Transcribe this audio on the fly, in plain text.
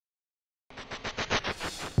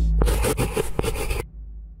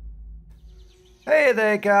Hey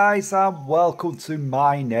there guys, and welcome to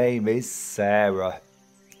My Name is Sarah.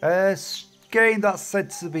 A game that's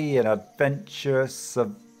said to be an adventure,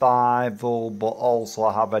 survival, but also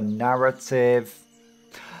have a narrative.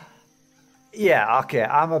 Yeah, okay,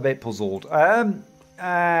 I'm a bit puzzled.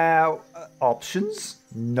 Options?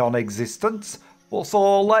 Non-existent. Well,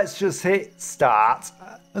 so let's just hit start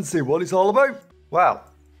and see what it's all about. Well,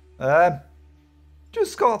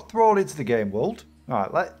 just got thrown into the game world.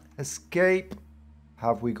 Alright, let's escape.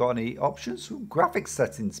 Have we got any options? Ooh, graphics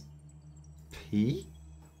settings. P?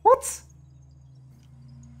 What?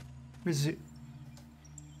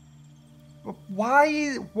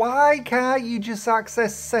 Why can't you just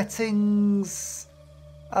access settings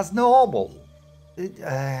as normal?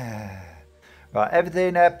 Right,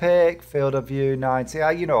 everything epic, field of view 90.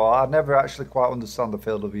 You know, I never actually quite understand the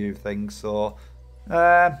field of view thing, so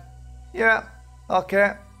yeah,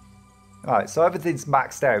 okay. Right, so everything's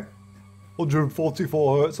maxed out.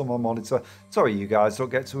 144 Hz on my monitor. Sorry, you guys don't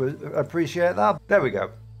get to appreciate that. There we go.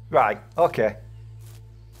 Right, okay.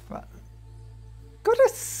 Right. Gotta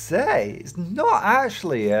say, it's not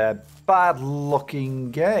actually a bad looking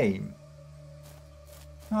game.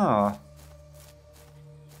 Oh.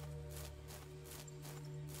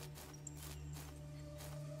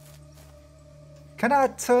 Can I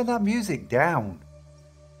turn that music down?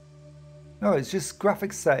 No, it's just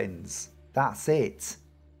graphics settings. That's it.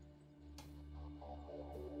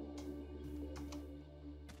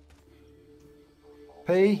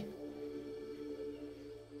 P?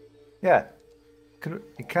 Yeah. You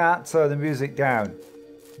can't turn the music down.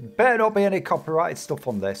 Better not be any copyrighted stuff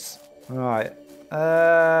on this. Right.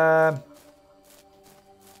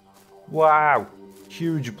 Wow.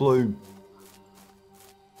 Huge bloom.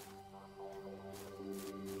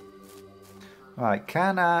 Right,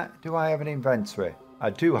 do I have an inventory? I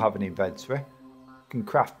do have an inventory. Can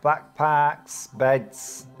craft backpacks,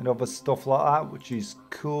 beds, and other stuff like that, which is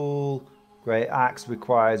cool. Great axe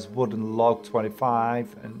requires wood and log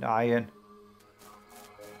 25 and iron.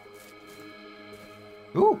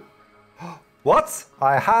 Ooh! What?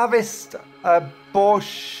 I harvest a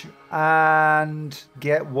bush and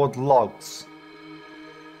get wood logs.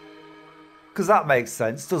 Because that makes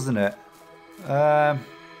sense, doesn't it? Right,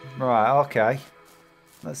 okay.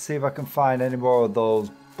 Let's see if I can find any more of those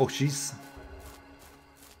bushes.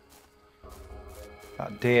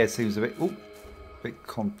 That deer seems a bit... Ooh!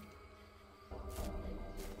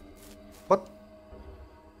 What?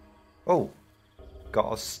 Oh,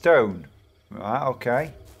 got a stone. Right,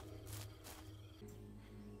 okay.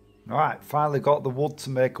 Right, finally got the wood to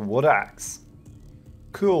make a wood axe.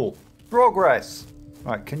 Cool. Progress.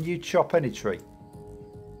 Right, can you chop any tree?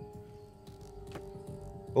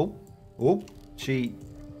 Oh, oh, cheat.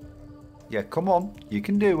 Yeah, come on, you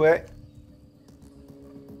can do it.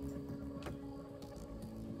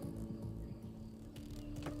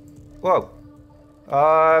 Whoa.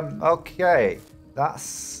 Okay. That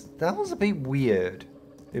was a bit weird,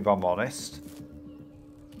 if I'm honest.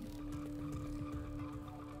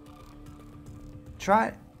 Try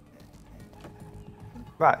it.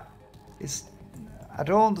 Right. I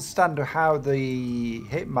don't understand how the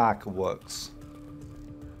hit marker works.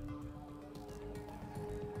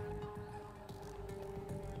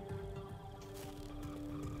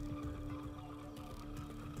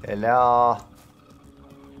 Hello.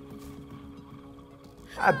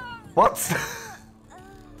 What?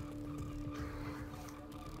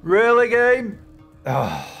 Really, game?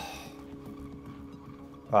 Oh.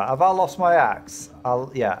 Right, have I lost my axe?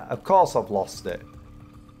 Yeah, of course I've lost it.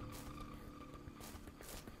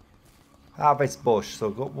 Harvest bush, so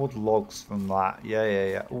I've got wood logs from that.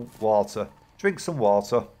 Yeah. Ooh, water. Drink some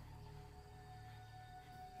water.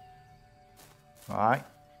 Right.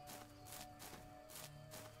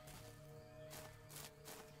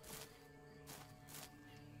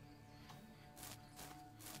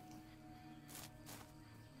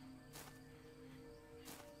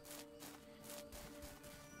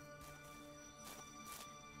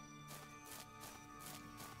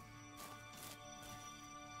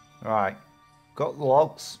 Right, got the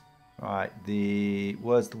logs. Right,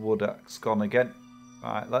 where's the wood axe gone again?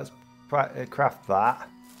 Right, let's craft that.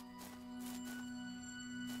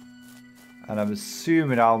 And I'm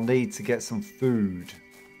assuming I'll need to get some food.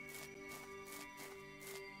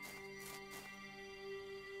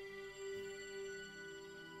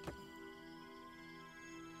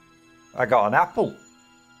 I got an apple.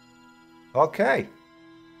 Okay.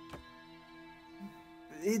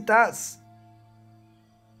 That's...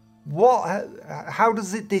 What? How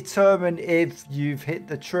does it determine if you've hit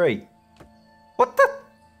the tree? What the?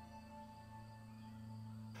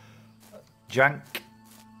 Jank.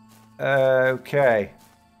 Okay.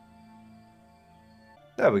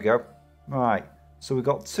 There we go. Right. So we've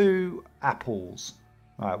got 2 apples.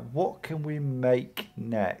 Right. What can we make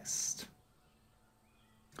next?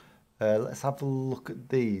 Let's have a look at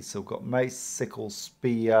these. So we've got mace, sickle,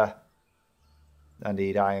 spear. I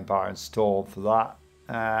need iron bar and stone for that.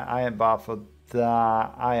 Iron bar for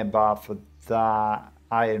that. Iron bar for that.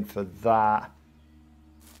 Iron for that.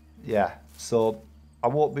 Yeah. So I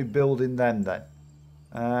won't be building them then.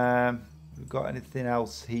 We've got anything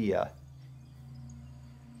else here?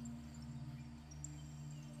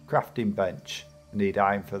 Crafting bench. Need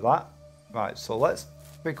iron for that. Right, so let's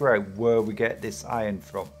figure out where we get this iron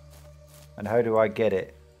from. And how do I get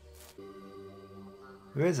it?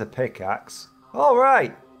 There is a pickaxe. All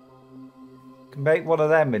right. You can make one of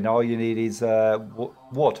them and all you need is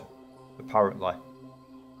wood, apparently.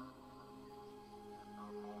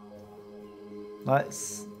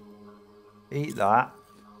 Let's eat that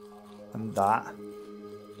and that.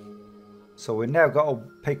 So we've now got a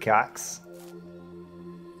pickaxe.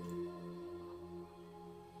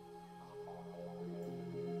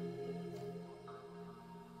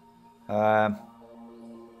 I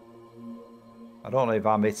don't know if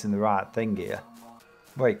I'm hitting the right thing here.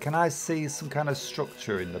 Wait, can I see some kind of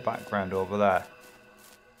structure in the background over there?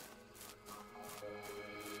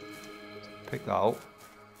 Pick that up.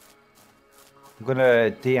 I'm going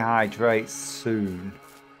to dehydrate soon.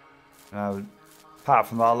 Apart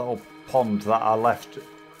from that little pond that I left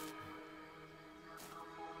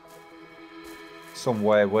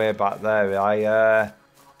somewhere way back there,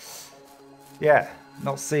 yeah,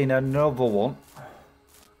 not seen another one.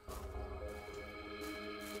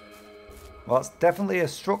 Well, that's definitely a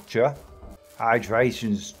structure.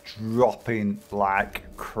 Hydration's dropping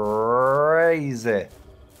like crazy.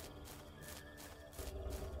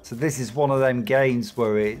 So this is one of them games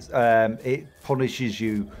where it punishes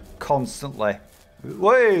you constantly.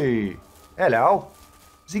 Wait, hello,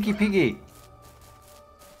 Ziggy Piggy.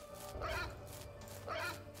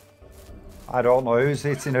 I don't know who's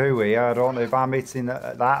hitting who here. I don't know if I'm hitting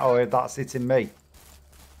that or if that's hitting me.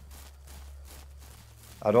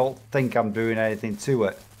 I don't think I'm doing anything to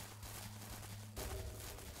it.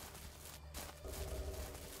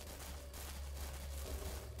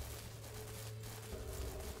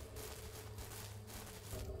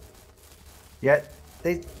 Yet,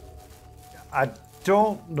 I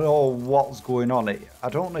don't know what's going on. I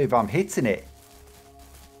don't know if I'm hitting it.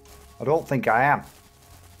 I don't think I am.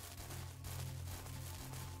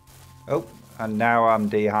 Oh, and now I'm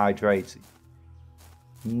dehydrated.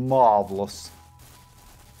 Marvellous.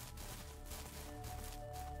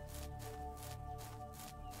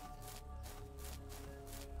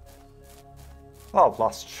 Oh, I've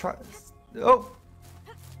lost track. Oh!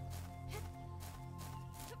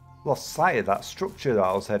 Lost sight of that structure that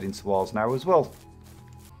I was heading towards now as well.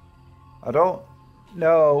 I don't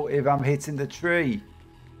know if I'm hitting the tree.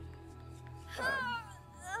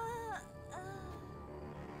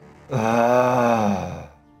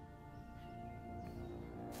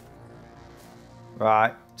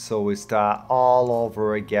 Right, so we start all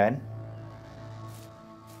over again.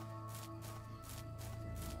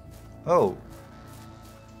 Oh,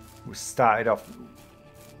 we started off.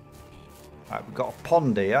 Right, we've got a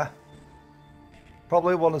pond here.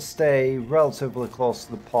 Probably want to stay relatively close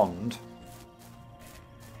to the pond.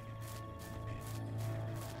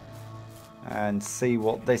 And see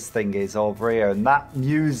what this thing is over here. And that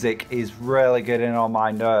music is really getting on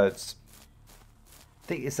my nerves.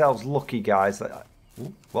 Think yourselves lucky, guys.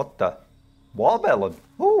 Ooh, what the? Watermelon.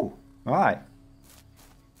 Ooh, right.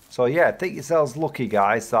 So yeah, think yourselves lucky,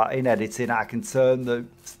 guys, that in editing I can turn the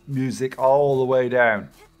music all the way down.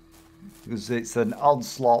 Because it's an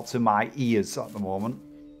onslaught to my ears at the moment.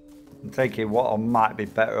 I'm thinking what I might be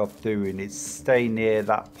better off doing is stay near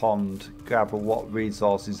that pond, gather what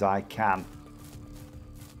resources I can.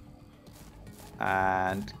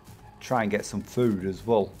 And try and get some food as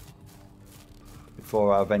well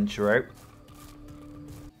before I venture out.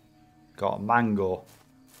 Got a mango.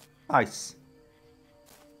 Nice.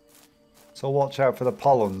 So watch out for the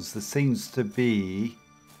pollens. There seems to be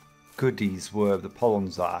goodies where the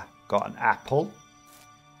pollens are. Got an apple.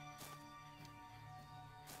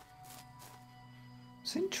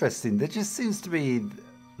 It's interesting. There just seems to be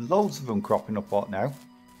loads of them cropping up right now.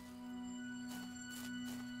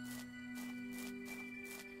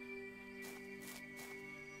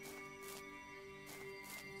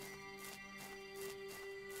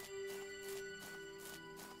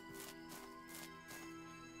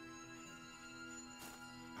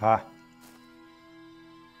 Ha.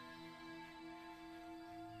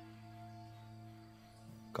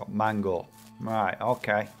 Got mango. Right,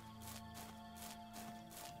 okay.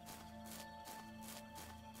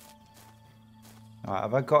 Right,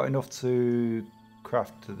 have I got enough to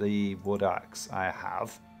craft the wood axe? I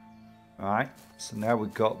have. Right, so now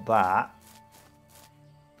we've got that.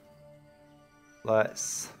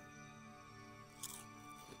 Let's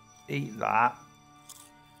eat that.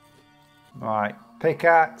 Right,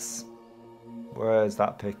 pickaxe. Where's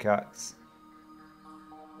that pickaxe?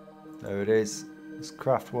 There it is. Let's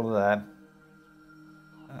craft one of them.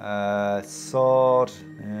 Sword.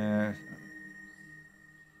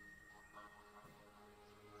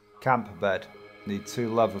 Camper bed. Need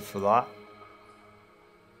 2 leather for that.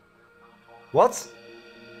 What?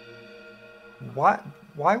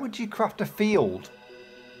 Why would you craft a field?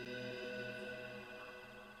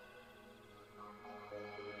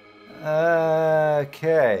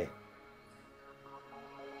 Okay.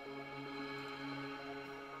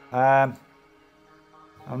 I'm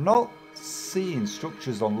not seeing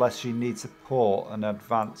structures unless you need to put an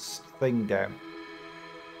advanced thing down.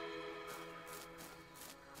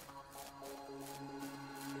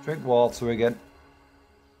 Drink water again.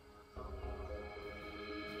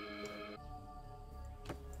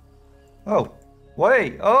 Oh,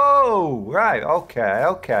 wait. Oh, right. Okay,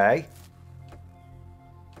 okay.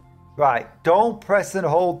 Right, don't press and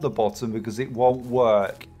hold the button because it won't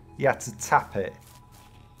work. You have to tap it.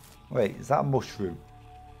 Wait, is that a mushroom?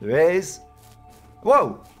 There is.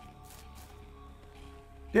 Whoa!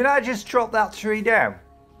 Did I just drop that tree down?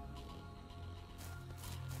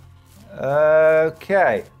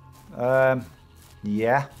 Okay.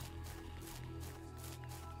 Yeah.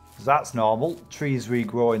 That's normal. Trees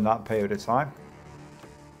regrow in that period of time.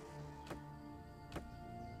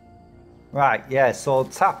 Right, yeah, so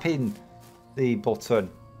tapping the button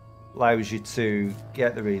allows you to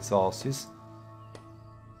get the resources.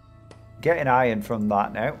 Getting iron from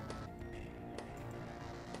that now.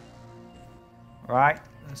 Right,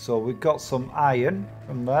 so we've got some iron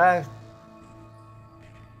from there.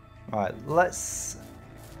 Right, let's...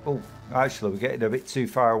 Oh, actually, we're getting a bit too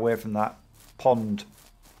far away from that pond.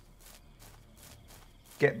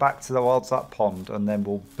 Get back towards that pond and then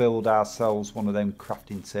we'll build ourselves one of them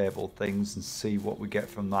crafting table things and see what we get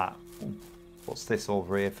from that. What's this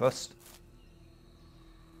over here first?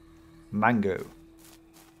 Mango.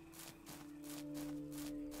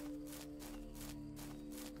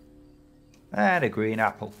 And a green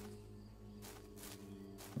apple.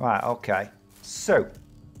 Right, okay. So,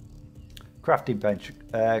 crafting bench.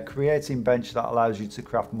 Creating bench that allows you to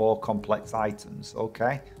craft more complex items.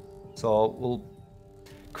 Okay. So, we'll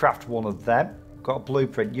craft one of them. Got a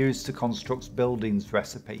blueprint used to construct buildings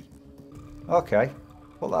recipe. Okay,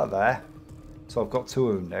 put that there. So I've got 2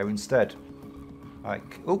 of them now instead.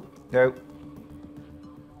 Like, oh, no.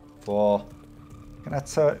 4. Can I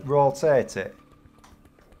rotate it?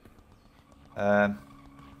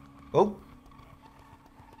 Oh.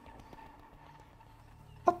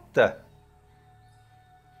 What the?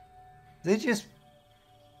 They just...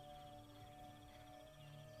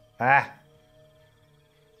 Ah.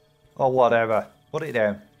 Or whatever. Put it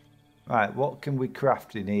down. Right, what can we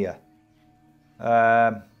craft in here?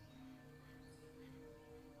 Wood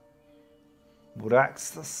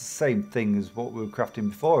axe, that's the same thing as what we were crafting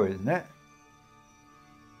before, isn't it?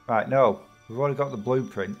 Right, no. We've already got the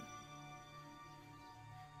blueprint.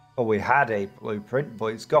 Oh, we had a blueprint, but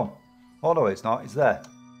it's gone. Oh no, it's not. It's there.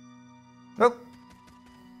 Oh.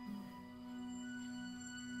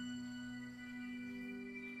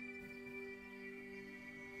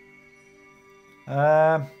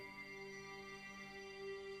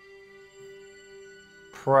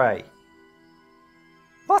 Pray.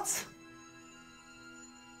 What?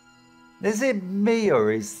 Is it me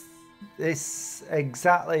or is this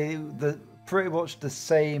exactly pretty much the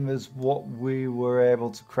same as what we were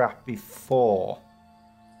able to craft before?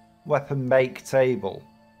 Weapon make table.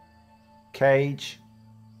 Cage.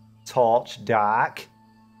 Torch. Dark.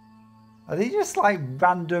 Are they just like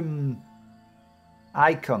random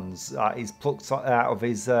icons that he's plucked out of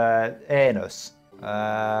his anus?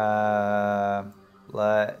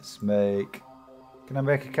 Let's make... Can I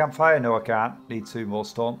make a campfire? No, I can't. Need 2 more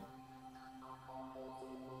stone.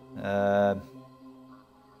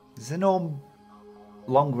 Is there no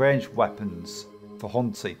long-range weapons for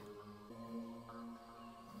hunting?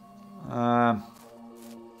 I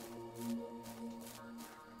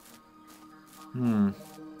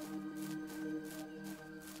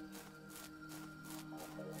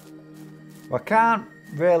can't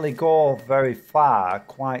really go very far,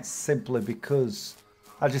 quite simply because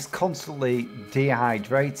I'm just constantly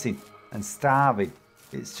dehydrating and starving.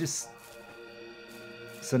 It's just...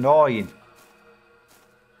 It's annoying.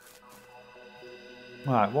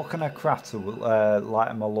 Right, what can I craft to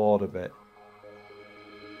lighten my load a bit?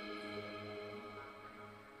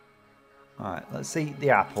 Alright, let's eat the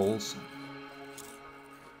apples.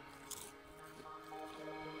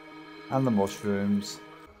 And the mushrooms.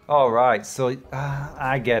 Alright, so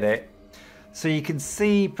I get it. So you can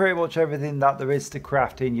see pretty much everything that there is to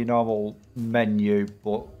craft in your normal menu,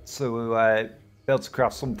 but to be able to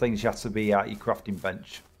craft some things you have to be at your crafting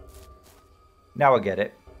bench. Now I get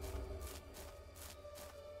it.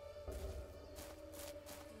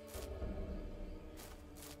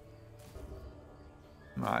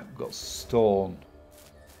 Right, we've got stone.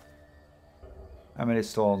 How many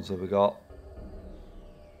stones have we got?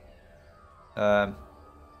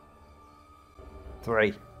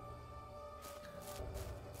 3.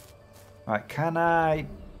 Right, can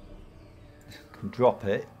drop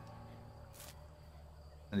it.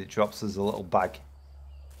 And it drops as a little bag.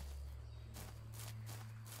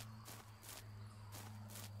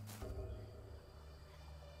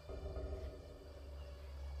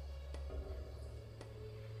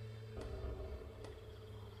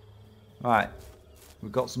 Right,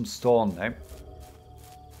 we've got some stone now.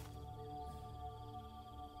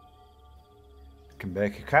 Can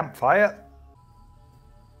make a campfire.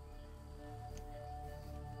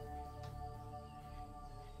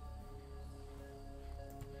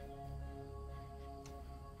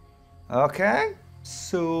 Okay,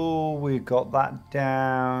 so we got that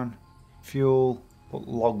down. Fuel, put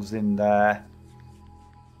logs in there.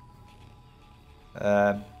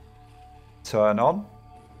 Turn on.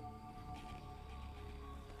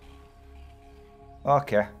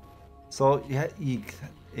 Okay, so yeah, you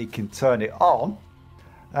can turn it on.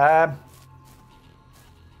 I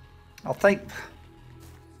think,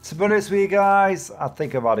 to be honest with you guys, I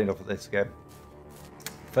think I've had enough of this game.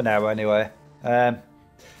 For now, anyway.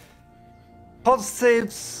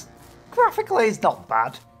 Positives, graphically it's not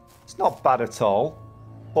bad. It's not bad at all.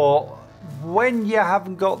 But when you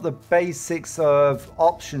haven't got the basics of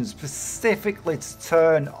options specifically to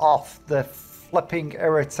turn off the flipping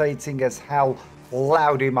irritating as hell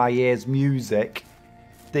loud in my ears music,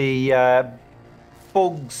 the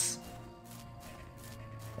bugs,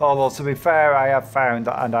 although to be fair I have found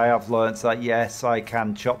and I have learnt that yes I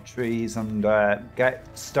can chop trees and get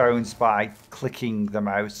stones by clicking the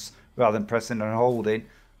mouse rather than pressing and holding,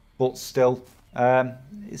 but still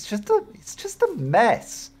it's just a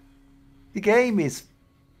mess. The game is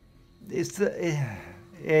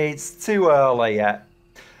it's too early yet.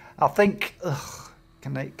 I think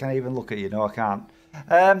can I even look at you? No, I can't.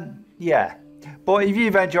 Yeah, but if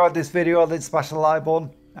you've enjoyed this video, then smash the like button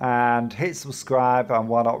and hit subscribe, and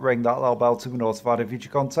why not ring that little bell to be notified of future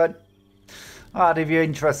content. And if you're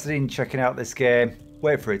interested in checking out this game,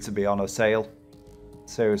 wait for it to be on a sale.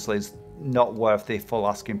 Seriously, it's not worth the full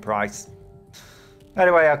asking price.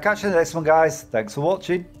 Anyway, I'll catch you in the next one, guys. Thanks for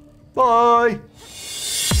watching. Bye!